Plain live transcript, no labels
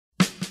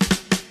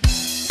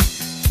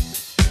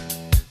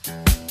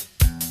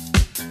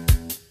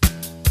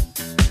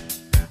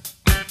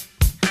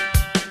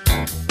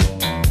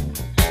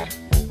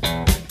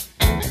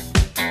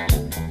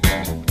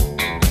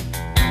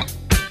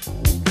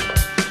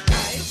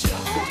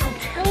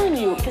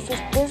you, this is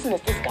business.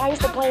 This guy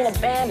used to play in a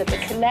band at The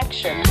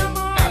Connection.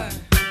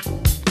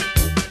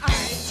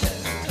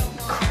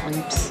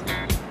 Creeps.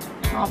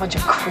 All a bunch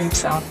of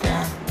creeps out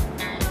there.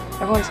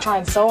 Everyone's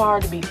trying so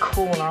hard to be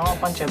cool and they're all a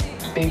bunch of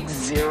big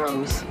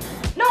zeros.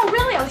 No,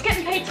 really, I was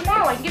getting paid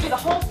tomorrow. I can give you the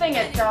whole thing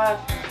at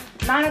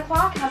 9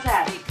 o'clock. How's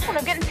that? When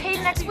I'm getting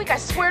paid next week, I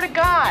swear to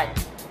God.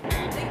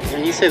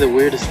 Man, you say the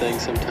weirdest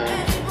things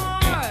sometimes.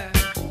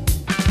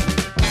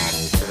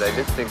 I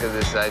did think of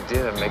this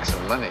idea to make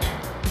some money.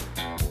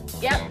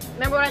 Yep,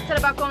 remember what I said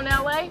about going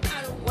to LA?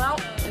 Well,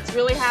 it's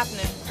really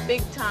happening,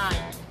 big time.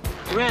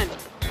 Ren,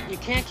 you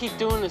can't keep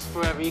doing this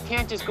forever. You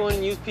can't just go in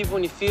and use people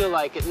when you feel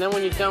like it, and then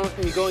when you're done with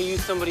them, you go and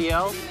use somebody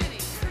else.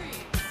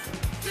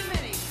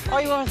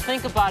 All you ever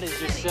think about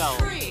is yourself.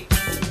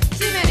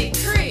 Too many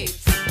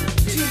creeps.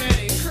 Too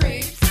many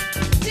creeps.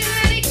 Too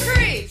many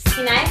creeps. Is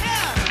he nice?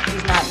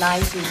 He's not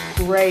nice, he's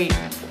great.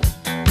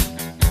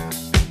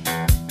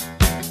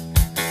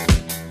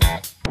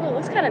 Oh, it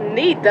looks kind of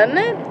neat, doesn't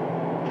it?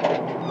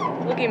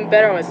 It'll look even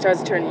better when it starts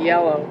to turn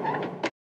yellow.